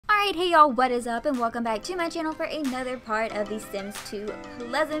Alright, hey y'all, what is up, and welcome back to my channel for another part of the Sims 2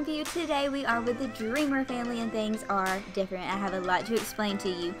 Pleasantview. Today we are with the Dreamer family and things are different. I have a lot to explain to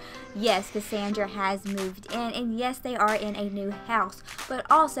you. Yes, Cassandra has moved in, and yes, they are in a new house. But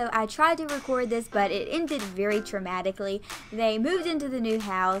also, I tried to record this, but it ended very traumatically. They moved into the new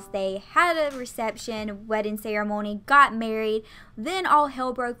house, they had a reception, wedding ceremony, got married, then all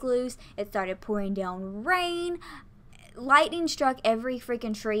hell broke loose. It started pouring down rain. Lightning struck every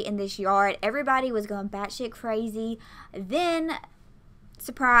freaking tree in this yard. Everybody was going batshit crazy. Then,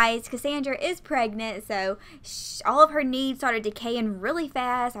 surprise, Cassandra is pregnant, so all of her needs started decaying really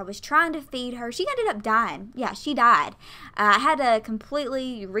fast. I was trying to feed her. She ended up dying. Yeah, she died. I had to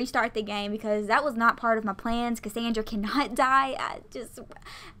completely restart the game because that was not part of my plans. Cassandra cannot die.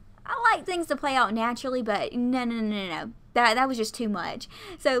 I like things to play out naturally, but no. That was just too much.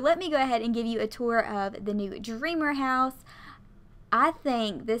 So let me go ahead and give you a tour of the new Dreamer house. I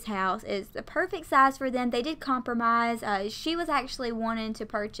think this house is the perfect size for them. They did compromise. She was actually wanting to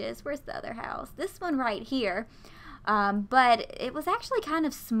purchase, where's the other house? This one right here. But it was actually kind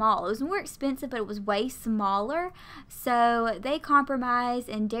of small. It was more expensive, but it was way smaller. So they compromised,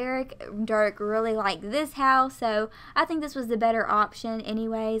 and Dirk really liked this house. So I think this was the better option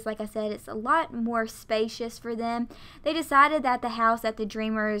anyways. Like I said, it's a lot more spacious for them. They decided that the house that the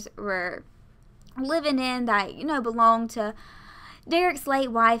Dreamers were living in that, you know, belonged to Dirk's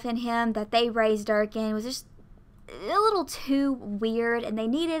late wife and him, that they raised Dirk in, was just a little too weird, and they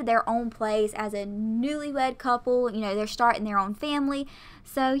needed their own place as a newlywed couple. You know, they're starting their own family.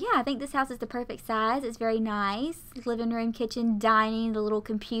 So yeah, I think this house is the perfect size. It's very nice. Living room, kitchen, dining, the little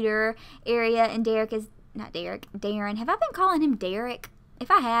computer area, and Darren. Have I been calling him Derek? If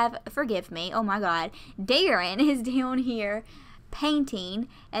I have, forgive me. Oh my god. Darren is down here painting,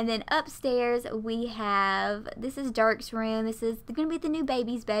 and then upstairs we have, this is Dirk's room. This is going to be the new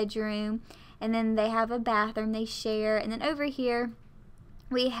baby's bedroom. And then they have a bathroom they share. And then over here,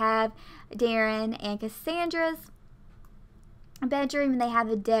 we have Darren and Cassandra's bedroom. And they have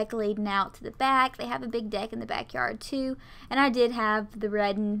a deck leading out to the back. They have a big deck in the backyard too. And I did have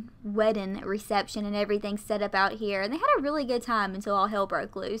the wedding reception and everything set up out here. And they had a really good time until all hell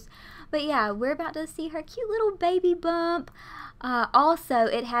broke loose. But yeah, we're about to see her cute little baby bump. Also,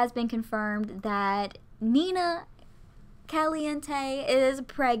 it has been confirmed that Nina Caliente is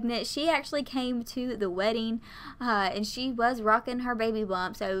pregnant. She actually came to the wedding and she was rocking her baby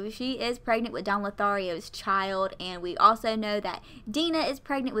bump, so she is pregnant with Don Lothario's child. And we also know that Dina is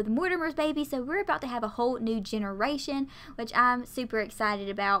pregnant with Mortimer's baby, so we're about to have a whole new generation, which I'm super excited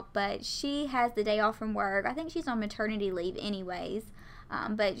about. But she has the day off from work. I think she's on maternity leave anyways.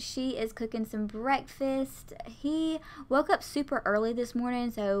 But she is cooking some breakfast. He woke up super early this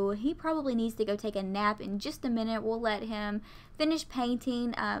morning, so he probably needs to go take a nap in just a minute. We'll let him finish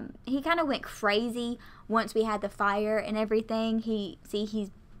painting. He kind of went crazy once we had the fire and everything. He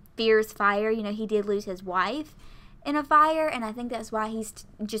fears fire. You know, he did lose his wife in a fire, and I think that's why he's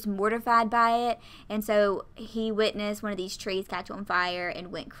just mortified by it. And so he witnessed one of these trees catch on fire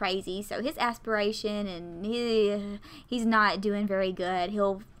and went crazy. So his aspiration, and he's not doing very good.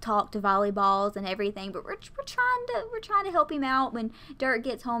 He'll talk to volleyballs and everything, but we're trying to help him out. When Dirk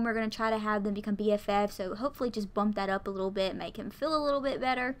gets home, we're gonna try to have them become BFFs. So hopefully just bump that up a little bit, make him feel a little bit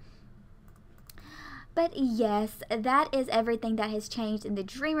better. But yes, that is everything that has changed in the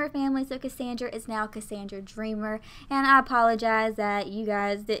Dreamer family. So Cassandra is now Cassandra Dreamer. And I apologize that you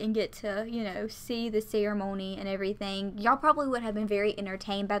guys didn't get to, you know, see the ceremony and everything. Y'all probably would have been very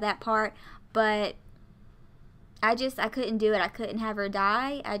entertained by that part. But I couldn't do it. I couldn't have her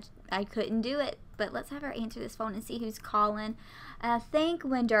die. I couldn't do it. But let's have her answer this phone and see who's calling. I think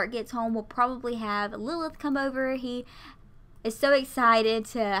when Dirk gets home, we'll probably have Lilith come over. He is so excited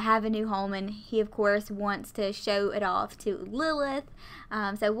to have a new home, and he of course wants to show it off to Lilith.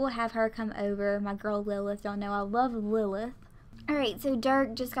 So we'll have her come over. My girl Lilith, y'all know I love Lilith. Alright, so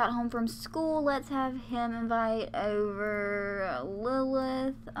Dirk just got home from school. Let's have him invite over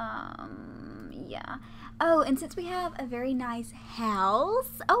Lilith. Yeah. Oh, and since we have a very nice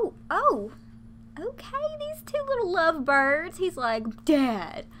house. Okay, these two little lovebirds. He's like,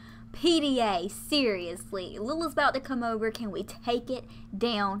 Dad, PDA, seriously, Lilith's about to come over. Can we take it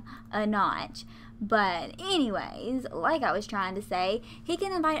down a notch? But anyways, like I was trying to say, he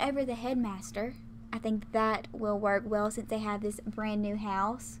can invite over the headmaster. I think that will work well since they have this brand new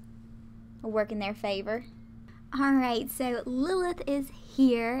house. Will work in their favor. Alright, so Lilith is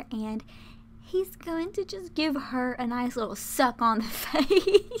here, and he's going to just give her a nice little suck on the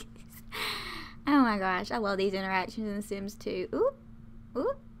face. Oh my gosh, I love these interactions in The Sims 2. Ooh,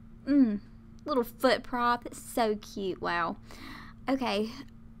 ooh. Little foot prop. It's so cute. Wow. Okay.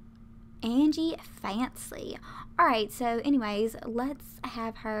 Angie Fancy. Alright, so anyways, let's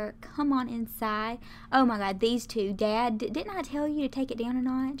have her come on inside. Oh my god, these two. Dad, didn't I tell you to take it down a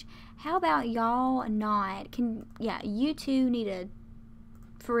notch? How about y'all not? Yeah, you two need to,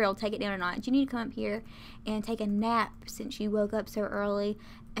 for real, take it down a notch. You need to come up here and take a nap since you woke up so early.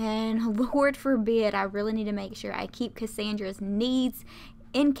 And Lord forbid, I really need to make sure I keep Cassandra's needs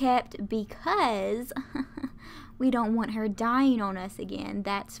kept, because we don't want her dying on us again,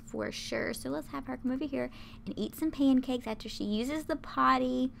 that's for sure. So let's have her come over here and eat some pancakes after she uses the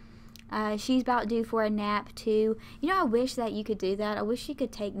potty. She's about due for a nap too. You know, I wish that you could do that. I wish you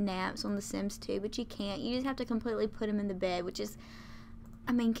could take naps on The Sims 2, but you can't. You just have to completely put them in the bed, which is,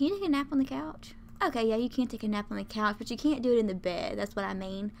 I mean, can you take a nap on the couch? Okay, yeah, you can take a nap on the couch, but you can't do it in the bed. That's what I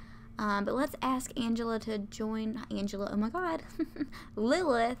mean. But let's ask Angela to join, oh my god,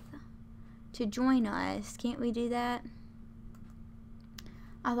 Lilith to join us. Can't we do that?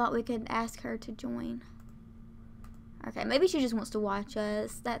 I thought we could ask her to join. Okay, maybe she just wants to watch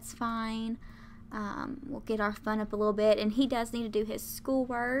us. That's fine. We'll get our fun up a little bit. And he does need to do his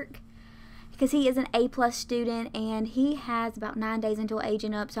schoolwork, because he is an A+ student, and he has about 9 days until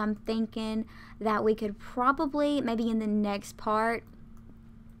aging up. So I'm thinking that we could probably, maybe in the next part,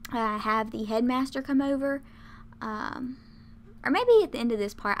 have the headmaster come over, or maybe at the end of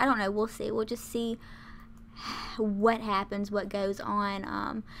this part. I don't know, we'll see. We'll just see what happens, what goes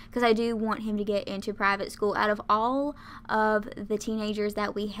on, because I do want him to get into private school. Out of all of the teenagers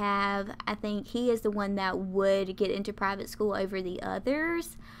that we have, I think he is the one that would get into private school over the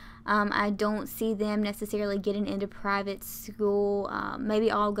others. I don't see them necessarily getting into private school. Maybe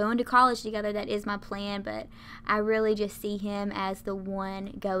all going to college together. That is my plan, but I really just see him as the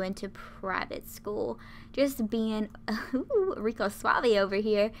one going to private school. Just being, Rico Suave over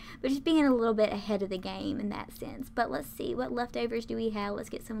here, but just being a little bit ahead of the game in that sense. But let's see, what leftovers do we have? Let's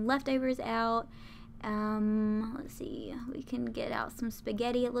get some leftovers out. Let's see, we can get out some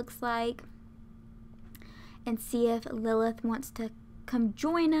spaghetti, it looks like, and see if Lilith wants to come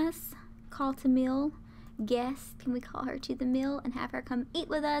join us. Call to meal guest. Can we call her to the meal and have her come eat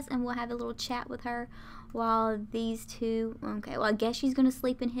with us, and we'll have a little chat with her while these two, okay, well, I guess she's gonna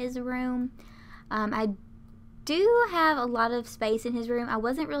sleep in his room. I do have a lot of space in his room. I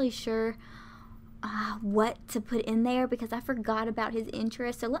wasn't really sure what to put in there because I forgot about his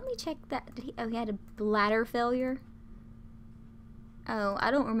interest. So let me check that. Oh, he had a bladder failure. Oh,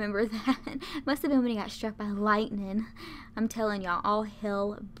 I don't remember that. Must have been when he got struck by lightning. I'm telling y'all, all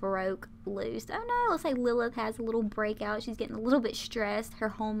hell broke loose. Oh no, looks like Lilith has a little breakout. She's getting a little bit stressed. Her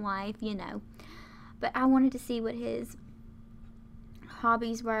home life, you know. But I wanted to see what his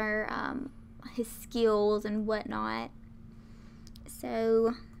hobbies were, his skills and whatnot.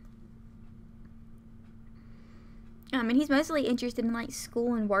 So, I mean, he's mostly interested in like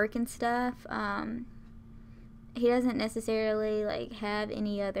school and work and stuff. He doesn't necessarily like have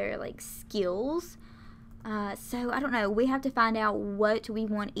any other like skills. So I don't know. We have to find out what we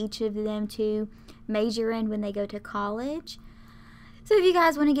want each of them to major in when they go to college. So if you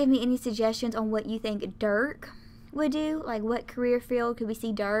guys want to give me any suggestions on what you think Dirk would do, like what career field could we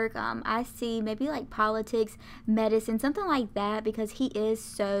see Dirk? I see maybe like politics, medicine, something like that, because he is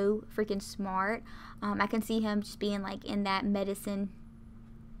so freaking smart. I can see him just being like in that medicine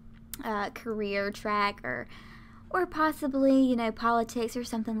career track, or possibly, you know, politics or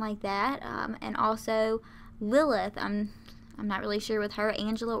something like that. And also Lilith, I'm not really sure with her,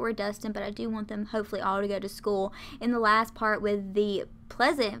 Angela or Dustin, but I do want them hopefully all to go to school. In the last part with the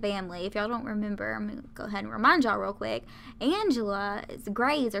Pleasant family, if y'all don't remember, I'm going to go ahead and remind y'all real quick. Angela's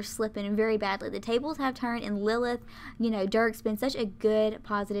grades are slipping very badly. The tables have turned, and Lilith, you know, Dirk's been such a good,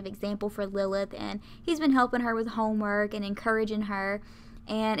 positive example for Lilith, and he's been helping her with homework and encouraging her.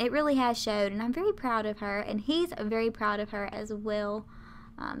 And it really has showed, and I'm very proud of her, and he's very proud of her as well.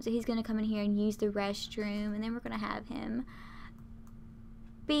 So he's going to come in here and use the restroom, and then we're going to have him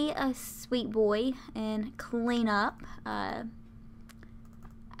be a sweet boy and clean up. I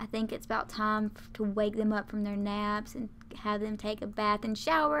think it's about time to wake them up from their naps and have them take a bath and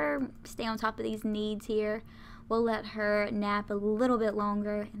shower, stay on top of these needs here. We'll let her nap a little bit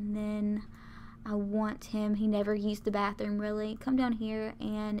longer, and then I want him, he never used the bathroom really, come down here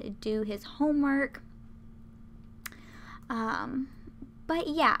and do his homework. But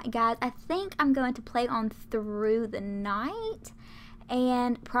yeah, guys, I think I'm going to play on through the night,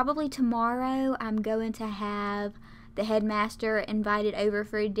 and probably tomorrow I'm going to have the headmaster invited over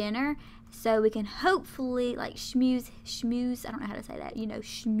for dinner, so we can hopefully like schmooze, I don't know how to say that, you know,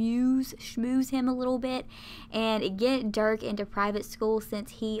 schmooze him a little bit and get Dirk into private school,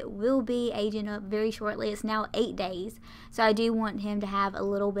 since he will be aging up very shortly. It's now 8 days, so I do want him to have a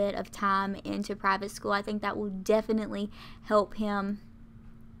little bit of time into private school. I think that will definitely help him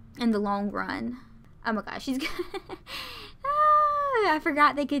in the long run. Oh my gosh, she's I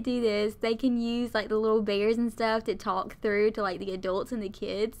forgot they could do this. They can use like the little bears and stuff to talk through to like the adults and the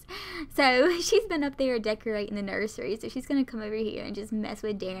kids. So she's been up there decorating the nursery, so she's gonna come over here and just mess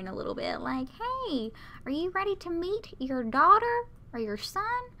with Darren a little bit, like, hey, are you ready to meet your daughter or your son?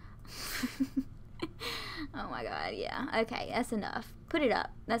 Oh my god, yeah. Okay, that's enough. Put it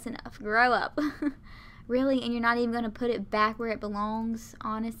up. That's enough. Grow up. Really? And you're not even gonna put it back where it belongs,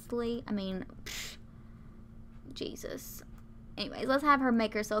 honestly? I mean, pfft. Jesus. Anyways, let's have her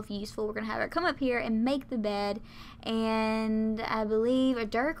make herself useful. We're going to have her come up here and make the bed. And I believe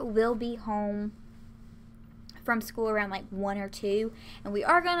Dirk will be home from school around like 1 or 2. And we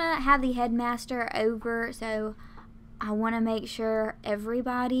are going to have the headmaster over. So I want to make sure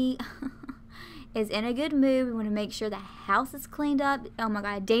everybody is in a good mood. We want to make sure the house is cleaned up. Oh my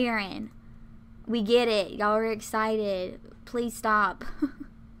god, Darren. We get it. Y'all are excited. Please stop.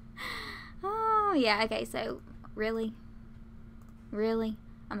 Oh, yeah. Okay, so really? Really?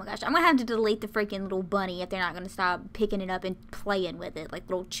 Oh my gosh, I'm gonna have to delete the freaking little bunny if they're not gonna stop picking it up and playing with it like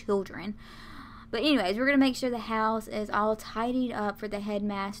little children. But anyways, we're gonna make sure the house is all tidied up for the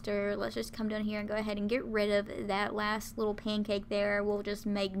headmaster. Let's just come down here and go ahead and get rid of that last little pancake there. We'll just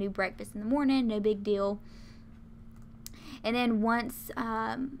make new breakfast in the morning, no big deal. And then once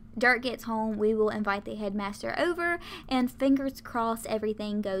Dirk gets home, we will invite the headmaster over, and fingers crossed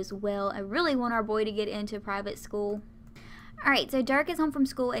everything goes well. I really want our boy to get into private school. Alright, so Dirk is home from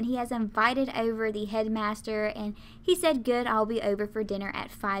school, and he has invited over the headmaster, and he said, good, I'll be over for dinner at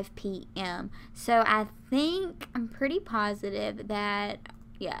 5 p.m. So I think, I'm pretty positive that,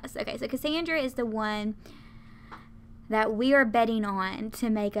 yes. Okay, so Cassandra is the one that we are betting on to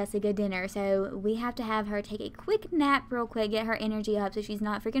make us a good dinner. So we have to have her take a quick nap real quick, get her energy up so she's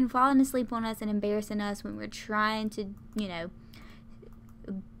not freaking falling asleep on us and embarrassing us when we're trying to, you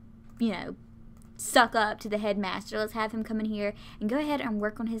know, suck up to the headmaster. Let's have him come in here and go ahead and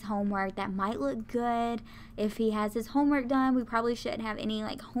work on his homework. That might look good if he has his homework done. We probably shouldn't have any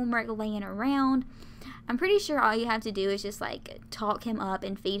like homework laying around. I'm pretty sure all you have to do is just like talk him up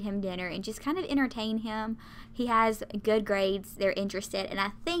and feed him dinner and just kind of entertain him. He has good grades, they're interested, and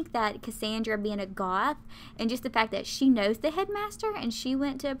I think that Cassandra being a goth and just the fact that she knows the headmaster and she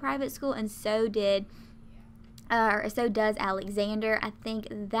went to a private school, and so does Alexander. I think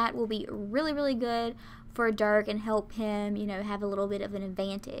that will be really, really good for Dirk and help him, you know, have a little bit of an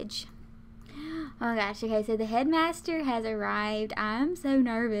advantage. Oh my gosh, okay, so the headmaster has arrived. I'm so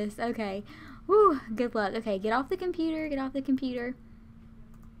nervous. Okay, whew, good luck. Okay, get off the computer, get off the computer.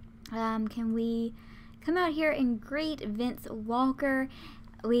 Can we come out here and greet Vince Walker?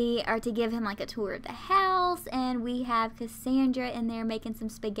 We are to give him like a tour of the house, and we have Cassandra in there making some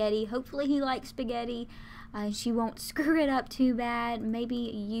spaghetti. Hopefully he likes spaghetti. She won't screw it up too bad. Maybe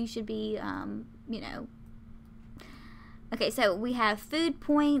you should be, you know. Okay, so we have food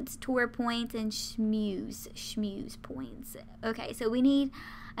points, tour points, and schmooze points. Okay, so we need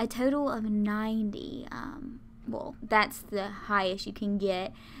a total of 90. Well, that's the highest you can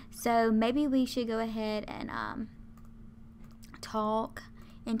get. So maybe we should go ahead and talk,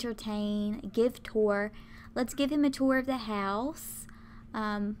 entertain, give tour. Let's give him a tour of the house.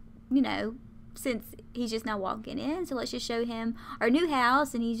 You know, since he's just now walking in, so let's just show him our new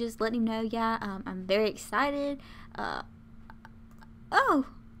house, and he's just letting him know, yeah, I'm very excited. Oh,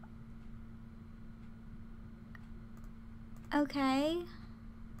 okay.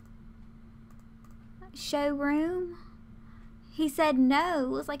 Showroom. He said no. It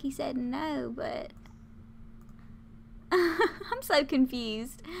looks like he said no, but I'm so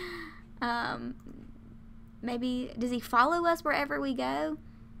confused. Maybe does he follow us wherever we go?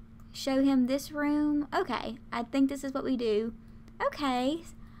 Show him this room. Okay, I think this is what we do. Okay,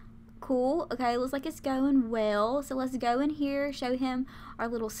 cool. Okay, looks like it's going well. So let's go in here, show him our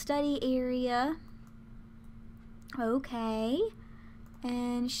little study area. Okay,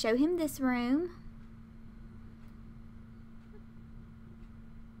 and show him this room.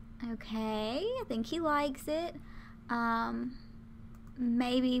 Okay, I think he likes it.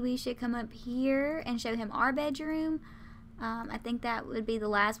 Maybe we should come up here and show him our bedroom. I think that would be the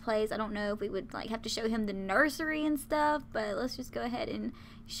last place. I don't know if we would like have to show him the nursery and stuff, but let's just go ahead and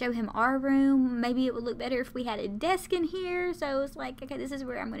show him our room. Maybe it would look better if we had a desk in here, so it's like, okay, this is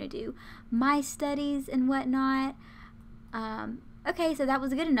where I'm going to do my studies and whatnot. Okay, so that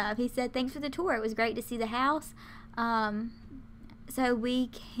was good enough. He said, thanks for the tour. It was great to see the house. So we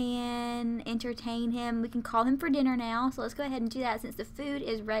can entertain him. We can call him for dinner now. So let's go ahead and do that since the food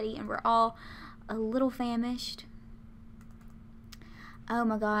is ready and we're all a little famished. Oh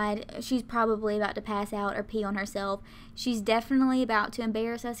my God, she's probably about to pass out or pee on herself. She's definitely about to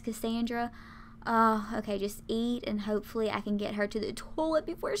embarrass us, Cassandra. Okay, just eat and hopefully I can get her to the toilet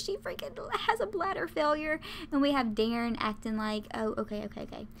before she freaking has a bladder failure. And we have Darren acting like, oh, okay.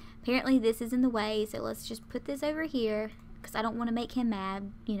 Apparently this is in the way, so let's just put this over here because I don't want to make him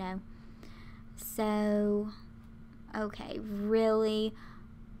mad, you know. So, okay, really?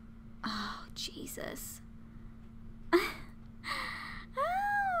 Oh, Jesus. Oh,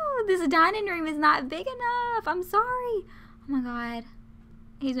 this dining room is not big enough. I'm sorry. Oh my God.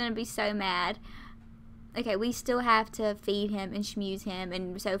 He's going to be so mad. Okay, we still have to feed him and schmooze him,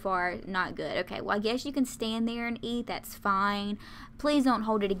 and so far, not good. Okay, well, I guess you can stand there and eat. That's fine. Please don't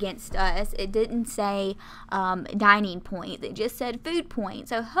hold it against us. It didn't say dining point. It just said food point.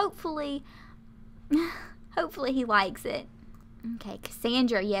 So hopefully, hopefully he likes it. Okay,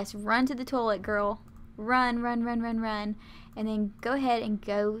 Cassandra, yes, run to the toilet, girl. Run. And then go ahead and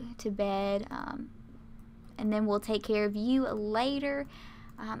go to bed, and then we'll take care of you later.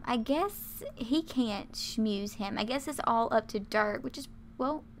 I guess he can't schmooze him. I guess it's all up to Dirk, which is,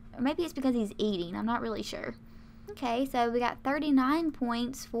 well, maybe it's because he's eating. I'm not really sure. Okay, so we got 39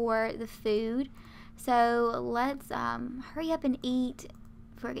 points for the food. So let's hurry up and eat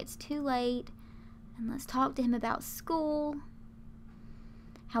before it gets too late. And let's talk to him about school.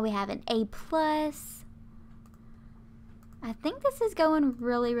 How we have an A+. I think this is going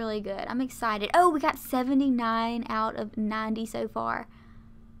really, really good. I'm excited. Oh, we got 79 out of 90 so far.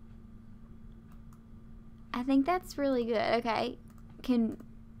 I think that's really good. Okay.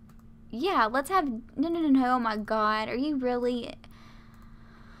 Yeah, let's have, no, oh my God. Are you really,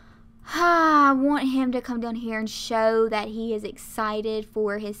 I want him to come down here and show that he is excited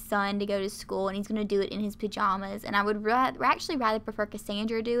for his son to go to school, and he's going to do it in his pajamas. And I would actually rather prefer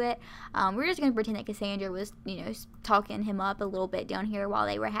Cassandra do it. We're just going to pretend that Cassandra was, you know, talking him up a little bit down here while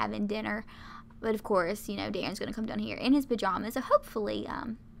they were having dinner. But of course, you know, Darren's going to come down here in his pajamas. So hopefully,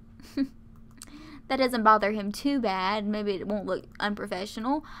 that doesn't bother him too bad. Maybe it won't look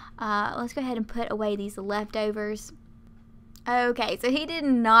unprofessional. Let's go ahead and put away these leftovers. Okay, so he did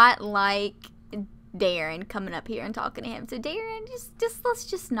not like Darren coming up here and talking to him. So Darren, let's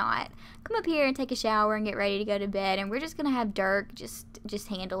just not. Come up here and take a shower and get ready to go to bed. And we're just going to have Dirk just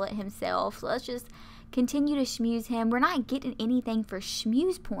handle it himself. So let's just continue to schmooze him. We're not getting anything for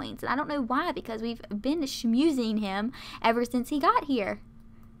schmooze points. And I don't know why, because we've been schmoozing him ever since he got here.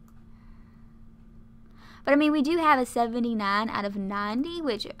 But, I mean, we do have a 79 out of 90,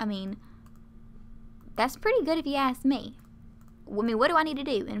 which, I mean, that's pretty good if you ask me. I mean, what do I need to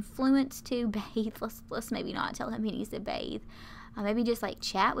do? Influence to bathe. Let's maybe not tell him he needs to bathe. Maybe just, like,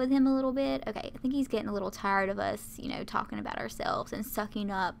 chat with him a little bit. Okay, I think he's getting a little tired of us, you know, talking about ourselves and sucking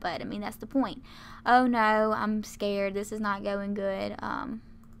up. But, I mean, that's the point. Oh, no, I'm scared. This is not going good. I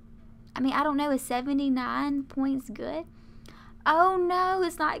mean, I don't know. Is 79 points good? Oh no,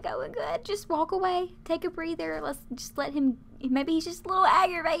 it's not going good. Just walk away. Take a breather. Let's just let him, maybe he's just a little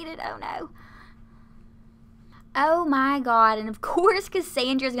aggravated. Oh no. Oh my God. And of course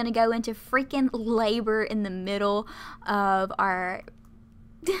Cassandra's going to go into freaking labor in the middle of our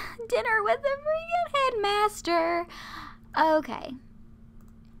dinner with the freaking headmaster. Okay.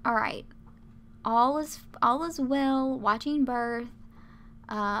 Alright. All is well. Watching birth.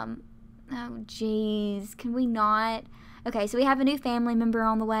 Oh jeez. Can we not? Okay, so we have a new family member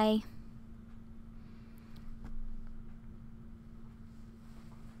on the way.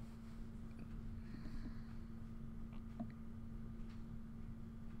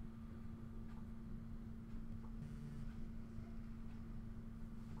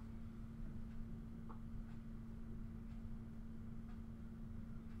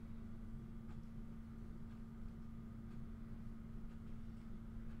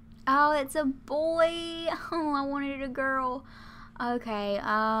 Oh, it's a boy. Oh, I wanted a girl. Okay,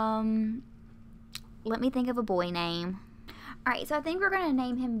 let me think of a boy name. Alright, so I think we're going to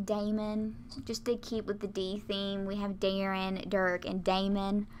name him Damon, just to keep with the D theme. We have Darren, Dirk, and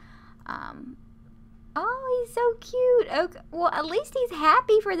Damon. Oh, he's so cute. Okay, well, at least he's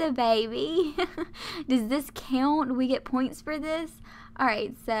happy for the baby. Does this count? Do we get points for this?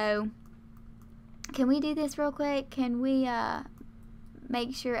 Alright, so can we do this real quick? Can we,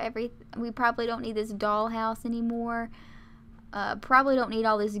 make sure we probably don't need this dollhouse anymore. Probably don't need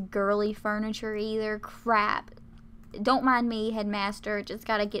all this girly furniture either. Crap. Don't mind me, headmaster. Just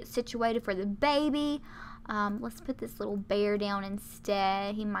gotta get situated for the baby. Let's put this little bear down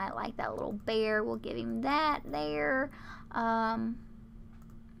instead. He might like that little bear. We'll give him that there.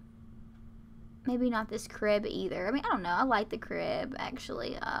 Maybe not this crib either. I mean, I don't know. I like the crib,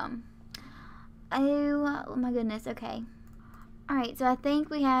 actually. Oh my goodness. Okay. Alright, so I think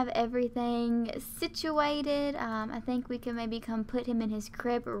we have everything situated. I think we can maybe come put him in his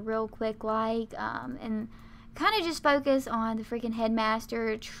crib real quick, and kind of just focus on the freaking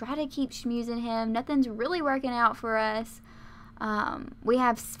headmaster. Try to keep schmoozing him. Nothing's really working out for us. We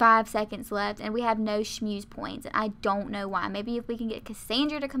have 5 seconds left, and we have no schmooze points. And I don't know why. Maybe if we can get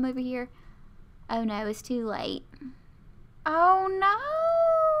Cassandra to come over here. Oh no, it's too late. Oh no!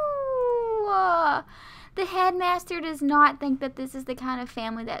 The headmaster does not think that this is the kind of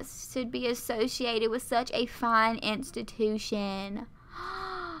family that should be associated with such a fine institution.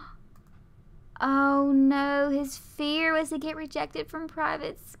 Oh no, his fear was to get rejected from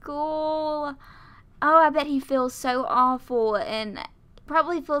private school. Oh, I bet he feels so awful, and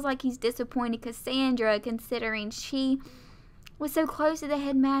probably feels like he's disappointed Cassandra, considering she was so close to the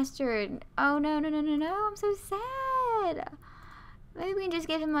headmaster. Oh no, no, no, no, no, I'm so sad. Maybe we can just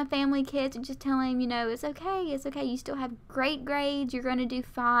give him a family kit and just tell him, you know, it's okay, you still have great grades, you're going to do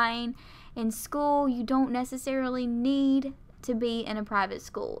fine in school, you don't necessarily need to be in a private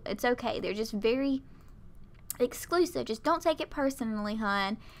school. It's okay, they're just very exclusive, just don't take it personally,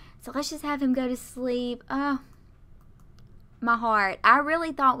 hon. So let's just have him go to sleep. Oh, my heart. I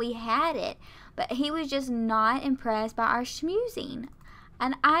really thought we had it, but he was just not impressed by our schmoozing.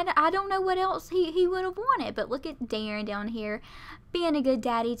 And I don't know what else he would have wanted. But look at Darren down here being a good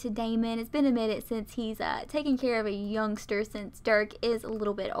daddy to Damon. It's been a minute since he's taken care of a youngster, since Dirk is a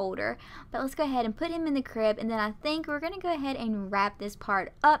little bit older. But let's go ahead and put him in the crib. And then I think we're going to go ahead and wrap this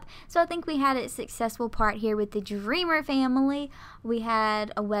part up. So I think we had a successful part here with the Dreamer family. We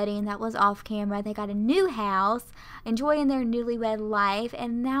had a wedding that was off camera. They got a new house, enjoying their newlywed life.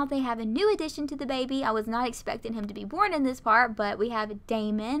 And now they have a new addition to the baby. I was not expecting him to be born in this part, but we have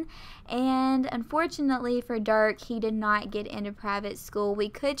Damon. And unfortunately for Dirk, he did not get into private school. We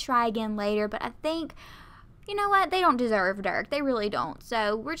could try again later, but I think, you know what, they don't deserve Dirk. They really don't.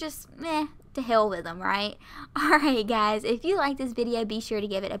 So we're just, to hell with them, right? Alright guys, if you like this video, be sure to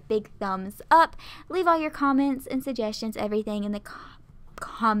give it a big thumbs up. Leave all your comments and suggestions, everything in the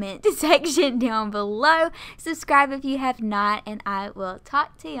comment section down below. Subscribe if you have not, and I will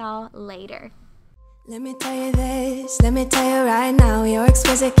talk to y'all later. Let me tell you this, let me tell you right now, your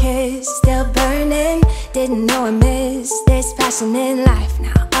exquisite kiss still burning. Didn't know I missed this passion in life.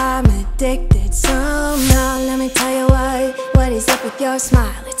 Now I'm addicted somehow. Let me tell you what is up with your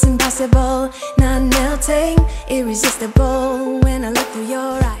smile. It's impossible, not melting, irresistible when I look through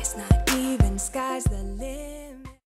your eyes.